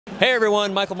Hey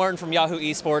everyone, Michael Martin from Yahoo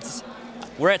Esports.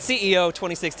 We're at CEO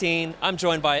 2016. I'm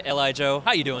joined by LI Joe.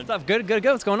 How you doing? What's up? Good, good,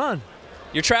 good. What's going on?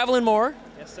 You're traveling more.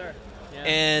 Yes, sir. Yeah.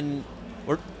 And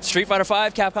we're Street Fighter V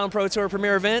Capcom Pro Tour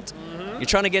premiere event. You're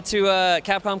trying to get to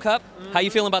Capcom Cup. How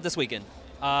you feeling about this weekend?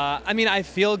 I mean, I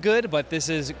feel good, but this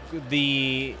is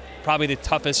probably the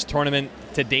toughest tournament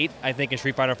to date, I think, in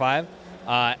Street Fighter V.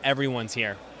 Everyone's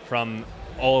here from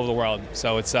all over the world,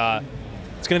 so it's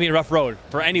going to be a rough road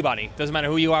for anybody. Doesn't matter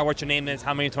who you are, what your name is,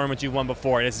 how many tournaments you've won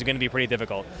before. This is going to be pretty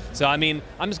difficult. So, I mean,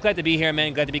 I'm just glad to be here,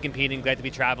 man. Glad to be competing. Glad to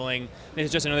be traveling. This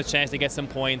is just another chance to get some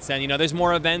points. And, you know, there's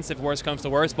more events if worse comes to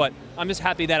worse. But I'm just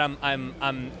happy that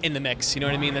I'm in the mix. You know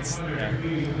what I mean?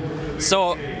 Yeah.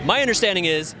 So, my understanding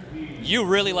is you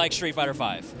really like Street Fighter V.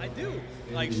 I do.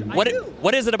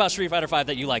 What is it about Street Fighter V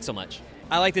that you like so much?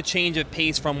 I like the change of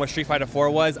pace from what Street Fighter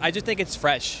 4 was. I just think it's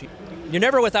fresh. You're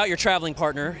never without your traveling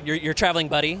partner, your traveling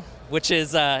buddy, which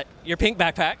is your pink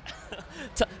backpack.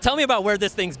 Tell me about where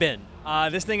this thing's been.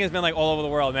 This thing has been like all over the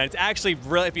world, man. It's actually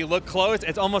really, if you look close,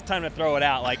 it's almost time to throw it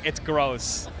out. Like, it's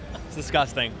gross. It's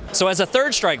disgusting. So as a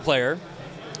Third Strike player,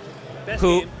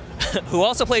 who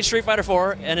also played Street Fighter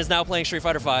 4 and is now playing Street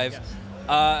Fighter 5,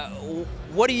 yes.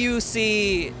 What do you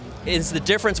see is the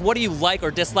difference? What do you like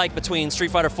or dislike between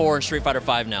Street Fighter 4 and Street Fighter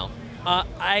 5 now?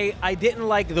 I didn't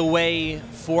like the way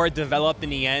 4 developed in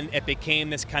the end. It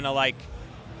became this kind of like,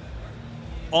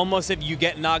 almost if you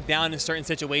get knocked down in certain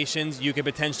situations, you could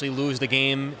potentially lose the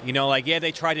game. You know, like, yeah,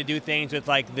 they tried to do things with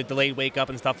like the delayed wake up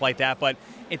and stuff like that, but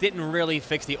it didn't really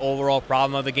fix the overall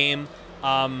problem of the game.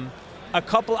 I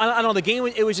don't know, the game,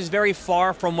 it was just very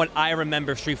far from what I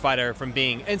remember Street Fighter from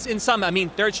being. And in some, I mean,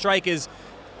 Third Strike is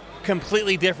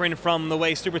completely different from the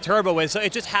way Super Turbo is, so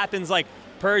it just happens like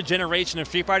per generation of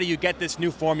Street Fighter, you get this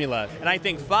new formula. And I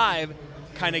think 5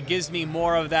 kind of gives me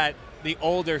more of that, the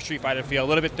older Street Fighter feel, a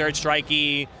little bit Third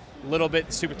Strike-y, a little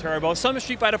bit Super Turbo. Some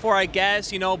Street Fighter 4, I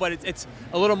guess, you know, but it's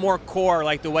a little more core,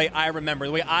 like the way I remember,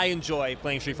 the way I enjoy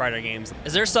playing Street Fighter games.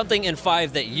 Is there something in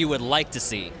 5 that you would like to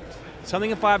see? Something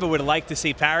in 5 I would like to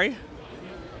see. Parry?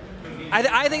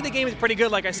 I think the game is pretty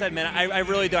good, like I said, man. I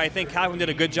really do. I think Capcom did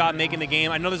a good job making the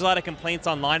game. I know there's a lot of complaints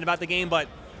online about the game, but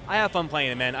I have fun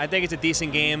playing it, man. I think it's a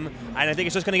decent game, and I think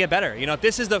it's just going to get better. You know, if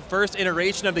this is the first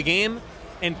iteration of the game,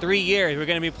 in 3 years, we're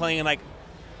going to be playing like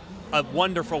a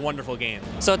wonderful, wonderful game.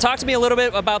 So talk to me a little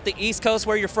bit about the East Coast,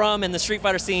 where you're from, and the Street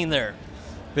Fighter scene there.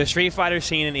 The Street Fighter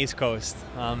scene in East Coast.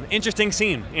 Interesting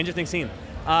scene, interesting scene.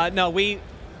 No,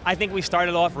 I think we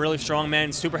started off really strong,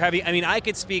 man, super heavy. I mean, I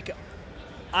could speak,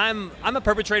 I'm a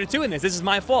perpetrator too in this. This is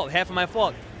my fault, half of my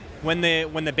fault. When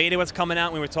the beta was coming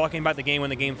out, we were talking about the game when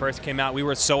the game first came out. We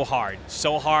were so hard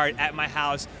at my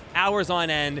house, hours on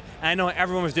end. And I know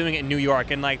everyone was doing it in New York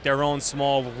in like their own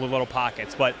small little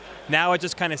pockets. But now it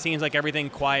just kind of seems like everything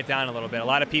quieted down a little bit. A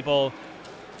lot of people,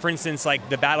 for instance, like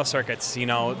the battle circuits, you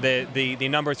know, the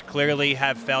numbers clearly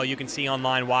have fell. You can see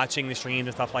online watching the streams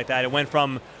and stuff like that. It went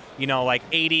from, you know, like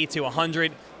 80 to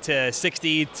 100 to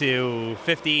 60 to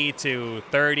 50 to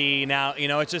 30 now. You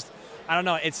know, it's just, I don't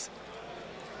know,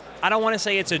 I don't want to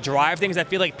say it's a drive thing, because I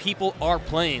feel like people are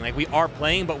playing. Like, we are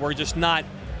playing, but we're just not,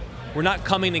 we're not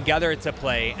coming together to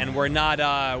play, and we're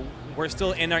not, we're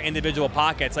still in our individual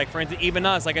pockets. Like, for instance, even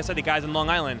us, like I said, the guys in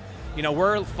Long Island, you know,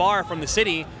 we're far from the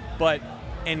city, but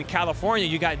in California,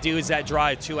 you got dudes that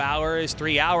drive 2 hours,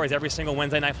 3 hours every single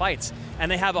Wednesday night fights,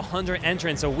 and they have 100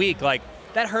 entrants a week. Like,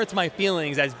 that hurts my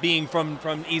feelings as being from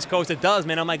East Coast. It does,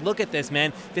 man. I'm like, look at this,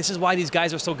 man. This is why these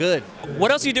guys are so good.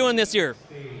 What else are you doing this year?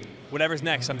 Whatever's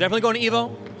next. I'm definitely going to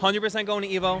EVO, 100% going to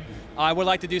EVO. I would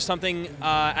like to do something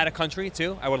out of country,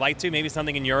 too. I would like to, maybe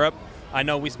something in Europe. I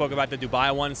know we spoke about the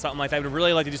Dubai one, something like that. I would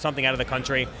really like to do something out of the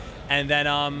country. And then,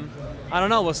 I don't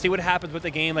know, we'll see what happens with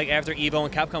the game like after EVO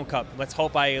and Capcom Cup. Let's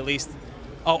hope I at least,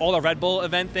 all the Red Bull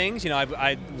event things, you know,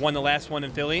 I won the last one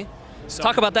in Philly. So,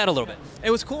 talk about that a little bit.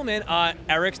 It was cool, man.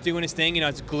 Eric's doing his thing. You know,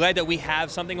 it's glad that we have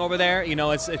something over there. You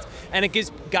know, and it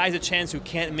gives guys a chance who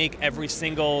can't make every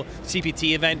single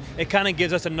CPT event. It kind of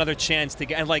gives us another chance to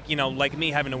get, and like, you know, like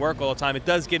me having to work all the time, it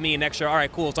does give me an extra, all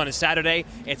right, cool, it's on a Saturday,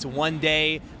 it's one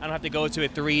day, I don't have to go to a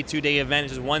 2-day event,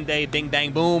 it's just one day, bing,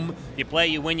 bang, boom, you play,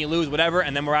 you win, you lose, whatever,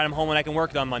 and then we're at home and I can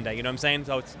work on Monday, you know what I'm saying?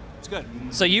 So it's good.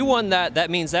 So you won that.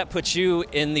 That means that puts you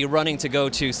in the running to go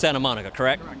to Santa Monica,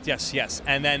 correct? Correct. Yes, yes.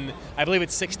 And then I believe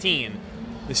it's 16.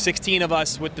 The 16 of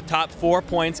us with the top 4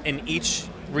 points in each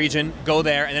region go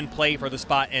there and then play for the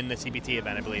spot in the CPT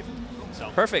event, I believe. So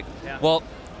perfect. Yeah. Well,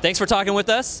 thanks for talking with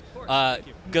us.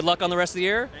 Good luck on the rest of the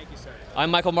year. Thank you, sir.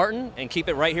 I'm Michael Martin, and keep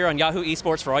it right here on Yahoo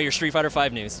Esports for all your Street Fighter V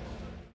news.